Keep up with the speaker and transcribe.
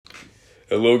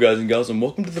Hello, guys and gals, and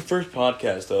welcome to the first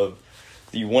podcast of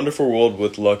The Wonderful World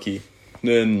with Lucky.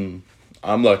 And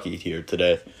I'm Lucky here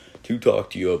today to talk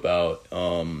to you about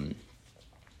the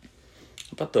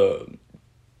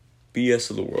BS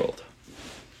of the world.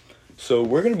 So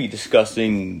we're going to be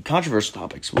discussing controversial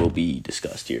topics will be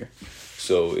discussed here.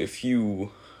 So if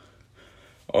you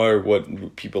are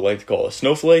what people like to call a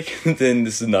snowflake, then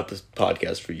this is not the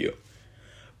podcast for you.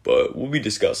 But we'll be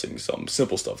discussing some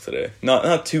simple stuff today.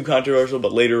 Not too controversial,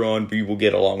 but later on we will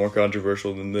get a lot more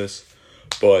controversial than this.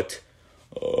 But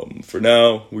for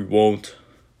now, we won't.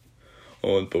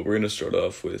 But we're going to start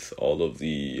off with all of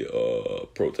the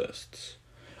protests.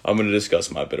 I'm going to discuss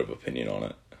my bit of opinion on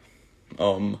it.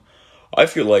 I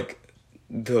feel like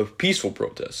the peaceful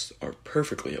protests are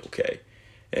perfectly okay.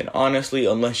 And honestly,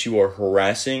 unless you are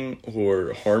harassing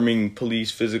or harming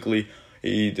police physically,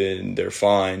 then they're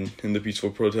fine in the peaceful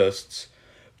protests.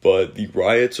 But the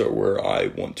riots are where I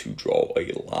want to draw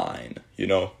a line, you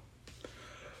know?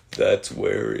 That's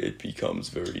where it becomes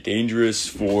very dangerous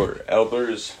for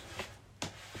elders.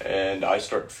 And I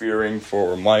start fearing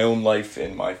for my own life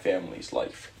and my family's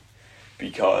life.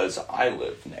 Because I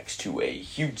live next to a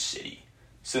huge city,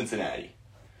 Cincinnati.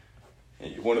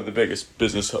 One of the biggest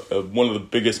business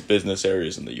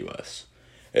areas in the U.S.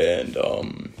 And,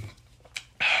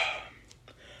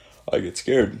 I get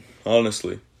scared,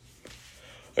 honestly.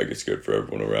 I get scared for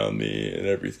everyone around me and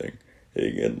everything.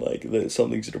 And like,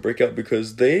 something's gonna break out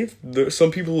because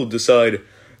some people will decide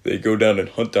they go down and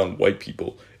hunt down white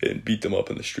people and beat them up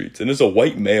in the streets. And as a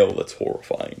white male, that's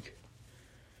horrifying.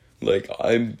 Like,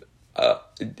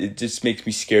 it just makes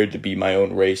me scared to be my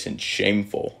own race, and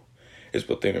shameful is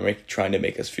what they're trying to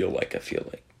make us feel like. I feel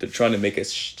like they're trying to make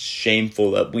us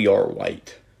shameful that we are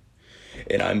white.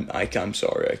 And I'm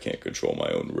sorry, I can't control my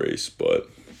own race, but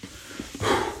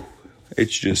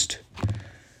it's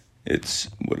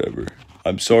whatever.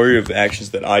 I'm sorry of the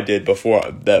actions that I did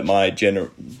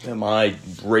that my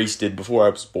race did before I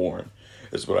was born,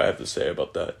 is what I have to say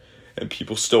about that. And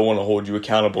people still want to hold you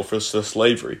accountable for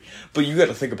slavery. But you got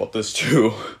to think about this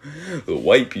too. The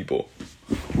white people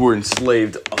who were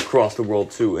enslaved across the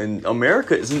world too. And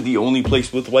America isn't the only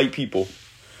place with white people.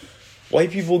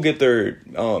 White people get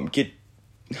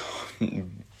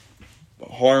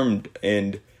harmed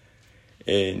and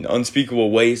in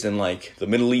unspeakable ways in like the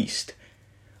Middle East.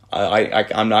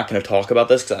 I'm not going to talk about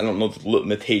this because I don't know the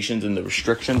limitations and the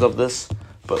restrictions of this,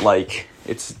 but like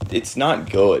it's not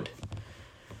good,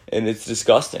 and it's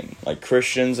disgusting. Like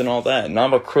Christians and all that, and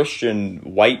I'm a Christian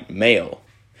white male,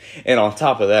 and on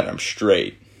top of that, I'm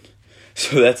straight,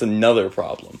 so that's another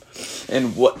problem.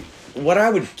 And what I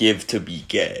would give to be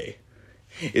gay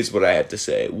is what I have to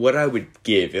say. What I would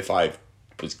give if I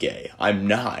was gay. I'm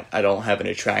not. I don't have an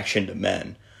attraction to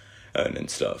men and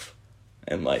stuff.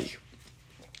 And like,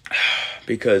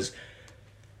 because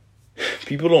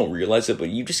people don't realize it, but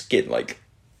you just get like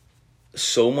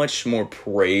so much more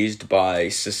praised by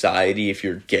society if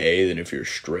you're gay than if you're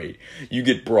straight. You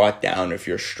get brought down if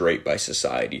you're straight by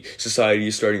society. Society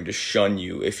is starting to shun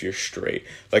you if you're straight.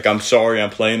 Like, I'm sorry,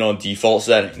 I'm playing on default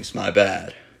settings. My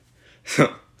bad.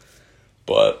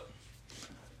 But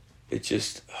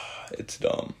it's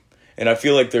dumb. And I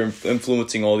feel like they're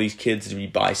influencing all these kids to be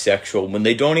bisexual when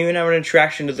they don't even have an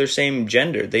attraction to their same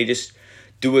gender. They just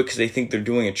do it because they think they're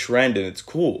doing a trend and it's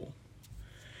cool.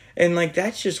 And like,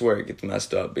 that's just where it gets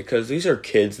messed up, because these are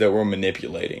kids that we're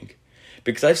manipulating.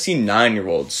 Because I've seen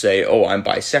 9-year-olds say, oh, I'm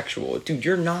bisexual. Dude,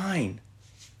 you're 9.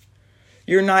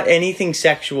 You're not anything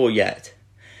sexual yet.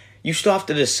 You still have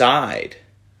to decide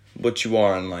what you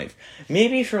are in life.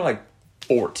 Maybe if you're like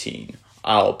 14,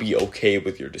 I'll be okay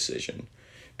with your decision,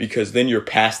 because then you're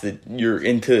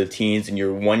into the teens and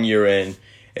you're 1 year in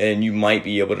and you might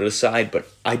be able to decide, but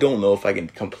I don't know if I can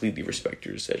completely respect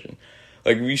your decision.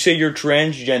 Like, if you say you're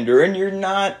transgender and you're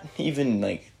not even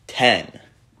like 10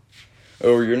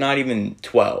 or you're not even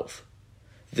 12,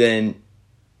 then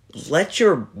let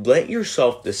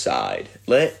yourself decide.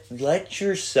 Let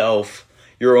yourself,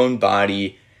 your own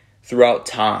body throughout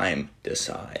time,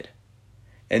 decide.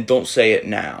 And don't say it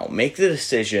now. Make the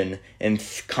decision and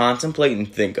contemplate and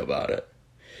think about it.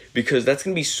 Because that's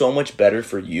going to be so much better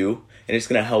for you. And it's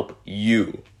going to help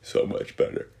you so much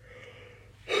better.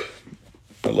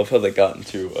 I love how they got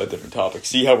into a different topic.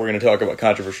 See how we're going to talk about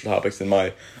controversial topics in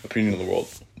my opinion of the world.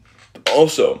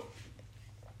 Also,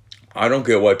 I don't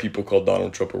get why people call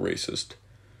Donald Trump a racist.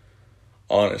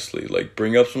 Honestly, like,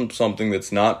 bring up something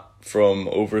that's not from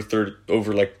over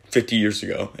like 50 years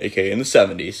ago, aka in the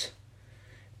 70s.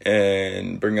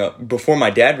 And bring up before my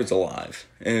dad was alive,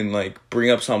 and like bring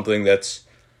up something that's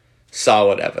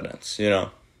solid evidence, you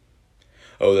know.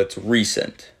 Oh, that's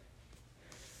recent.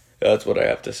 That's what I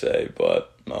have to say.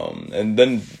 But and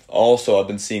then also I've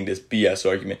been seeing this BS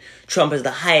argument. Trump has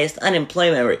the highest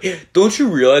unemployment rate. Don't you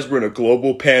realize we're in a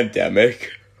global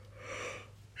pandemic?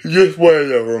 Just wanted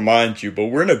to remind you, but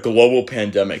we're in a global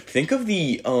pandemic. Think of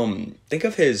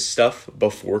his stuff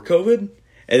before COVID,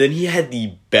 and then he had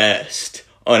the best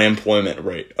unemployment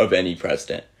rate of any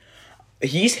president.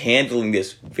 He's handling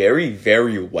this very,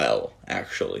 very well,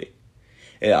 actually.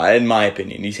 Yeah, in my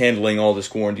opinion, he's handling all this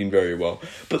quarantine very well.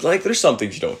 But like, there's some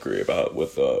things you don't agree about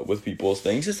with people's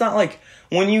things. It's not like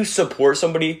when you support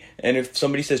somebody, and if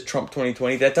somebody says Trump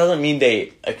 2020, that doesn't mean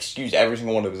they excuse every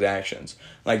single one of his actions.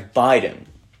 Like Biden.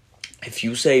 If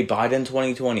you say Biden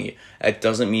 2020, that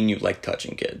doesn't mean you like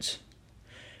touching kids.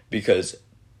 Because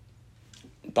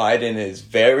Biden is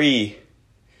very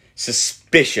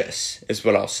suspicious, is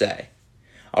what I'll say,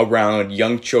 around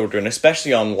young children,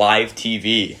 especially on live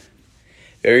TV.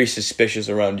 Very suspicious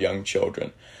around young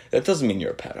children. That doesn't mean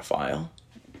you're a pedophile.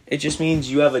 It just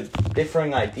means you have a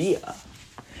differing idea.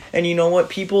 And you know what?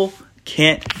 People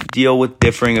can't deal with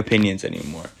differing opinions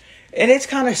anymore. And it's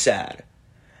kind of sad.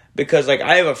 Because, like,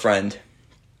 I have a friend,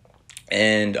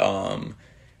 and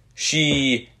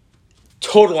she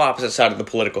total opposite side of the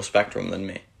political spectrum than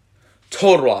me.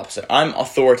 Total opposite. I'm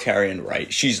authoritarian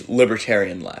right. She's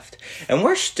libertarian left. And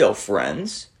we're still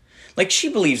friends. Like, she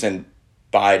believes in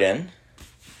Biden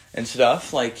and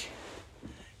stuff. Like,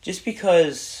 just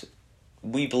because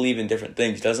we believe in different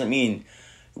things doesn't mean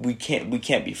we can't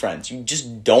be friends. You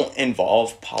just don't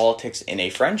involve politics in a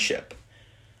friendship.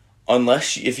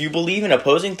 If you believe in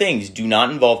opposing things, do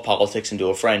not involve politics into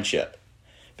a friendship.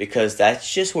 Because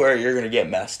that's just where you're going to get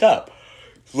messed up.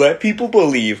 Let people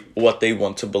believe what they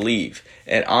want to believe.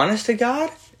 And honest to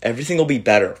God, everything will be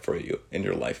better for you in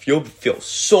your life. You'll feel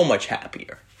so much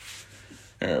happier.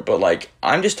 But like,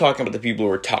 I'm just talking about the people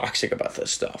who are toxic about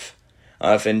this stuff.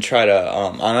 And try to,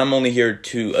 and I'm only here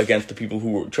against the people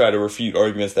who try to refute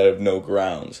arguments that have no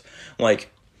grounds.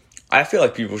 Like, I feel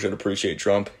like people should appreciate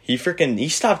Trump. He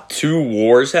stopped 2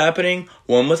 wars happening.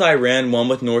 One with Iran, one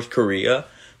with North Korea.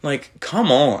 Like, come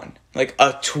on. Like,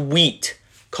 a tweet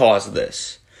caused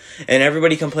this. And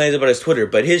everybody complains about his Twitter.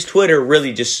 But his Twitter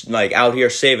really just, like, out here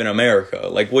saving America.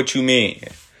 Like, what you mean?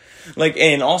 Like,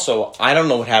 and also, I don't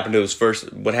know what happened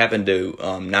to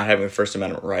not having a First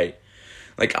Amendment right.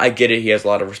 Like, I get it. He has a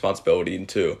lot of responsibility,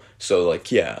 too. So,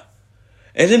 like, yeah.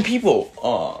 And then people,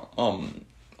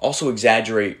 also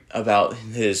exaggerate about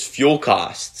his fuel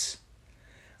costs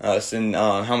and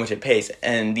how much it pays.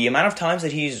 And the amount of times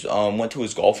that he's went to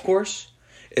his golf course,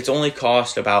 it's only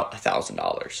cost about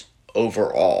 $1,000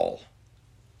 overall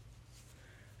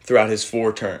throughout his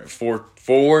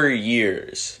 4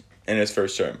 years in his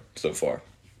first term so far.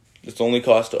 It's only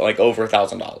cost like over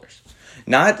 $1,000,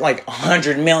 not like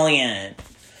 $100 million.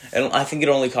 And I think it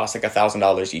only costs like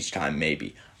 $1,000 each time,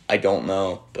 maybe. I don't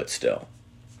know, but still.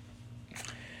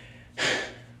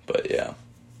 But yeah.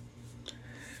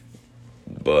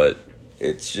 But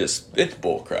it's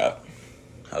bullcrap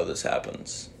how this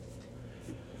happens.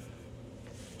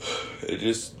 It's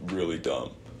just really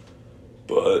dumb.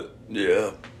 But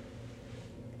yeah.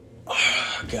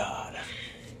 God.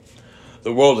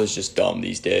 The world is just dumb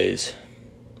these days.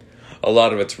 A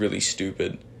lot of it's really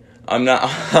stupid. I'm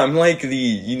like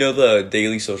the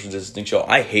Daily Social Distancing show.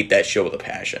 I hate that show with a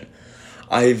passion.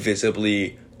 I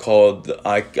visibly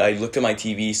I looked at my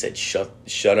TV, said,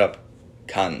 shut up,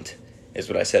 cunt, is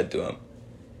what I said to him.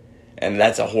 And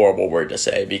that's a horrible word to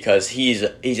say because he's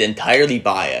entirely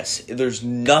biased. There's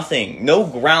no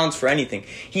grounds for anything.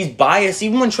 He's biased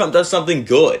even when Trump does something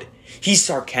good. He's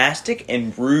sarcastic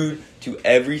and rude to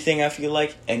everything, I feel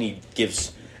like, and he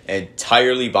gives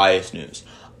entirely biased news.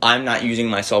 I'm not using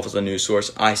myself as a news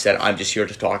source. I said I'm just here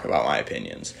to talk about my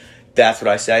opinions. That's what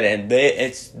I said, and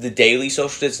it's the Daily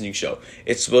Social Distancing show.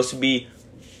 It's supposed to be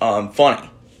funny.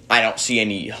 I don't see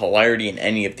any hilarity in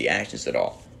any of the actions at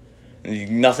all.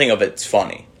 Nothing of it's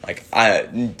funny. Like,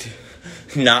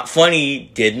 not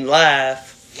funny, didn't laugh.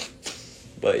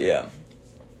 But yeah.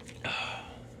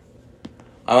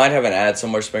 I might have an ad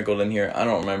somewhere sprinkled in here. I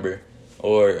don't remember.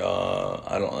 Or,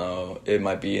 I don't know. It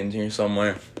might be in here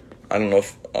somewhere. I don't know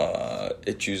if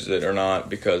it chooses it or not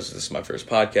because this is my first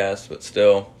podcast, but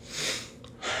still.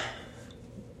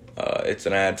 It's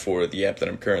an ad for the app that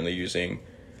I'm currently using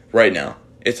right now.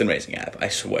 It's an amazing app, I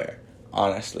swear.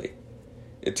 Honestly.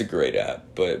 It's a great app.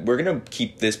 But we're going to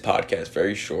keep this podcast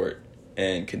very short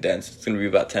and condensed. It's going to be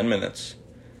about 10 minutes.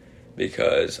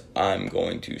 Because I'm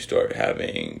going to start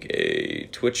having a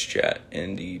Twitch chat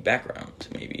in the background,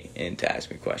 maybe, and to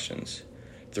ask me questions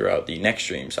throughout the next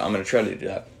stream. So I'm going to try to do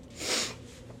that.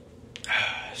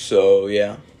 So,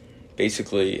 yeah.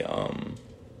 Basically,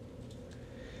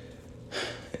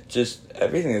 just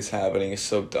everything that's happening is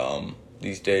so dumb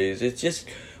these days. It's just,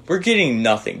 we're getting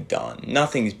nothing done.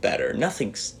 Nothing's better.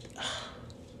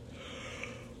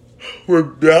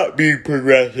 We're not being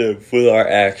progressive with our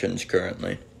actions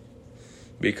currently.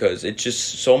 Because it's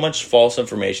just so much false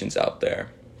information's out there.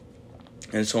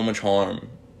 And so much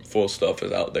harmful stuff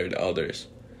is out there to others.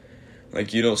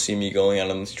 Like, you don't see me going out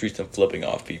on the streets and flipping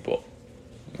off people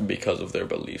because of their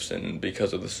beliefs and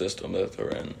because of the system that they're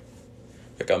in.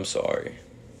 Like, I'm sorry.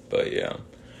 But yeah.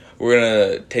 We're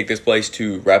going to take this place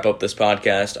to wrap up this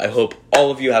podcast. I hope all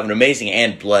of you have an amazing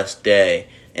and blessed day.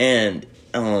 And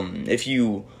if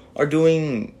you're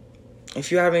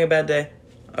having a bad day,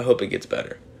 I hope it gets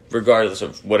better. Regardless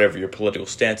of whatever your political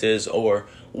stance is, or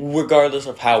regardless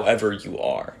of however you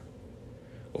are,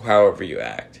 or however you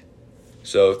act.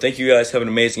 So, thank you guys. Have an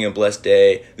amazing and blessed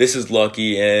day. This is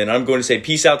Lucky, and I'm going to say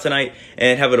peace out tonight,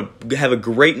 and have a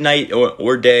great night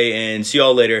or day, and see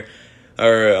y'all later.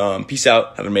 Or peace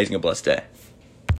out. Have an amazing and blessed day.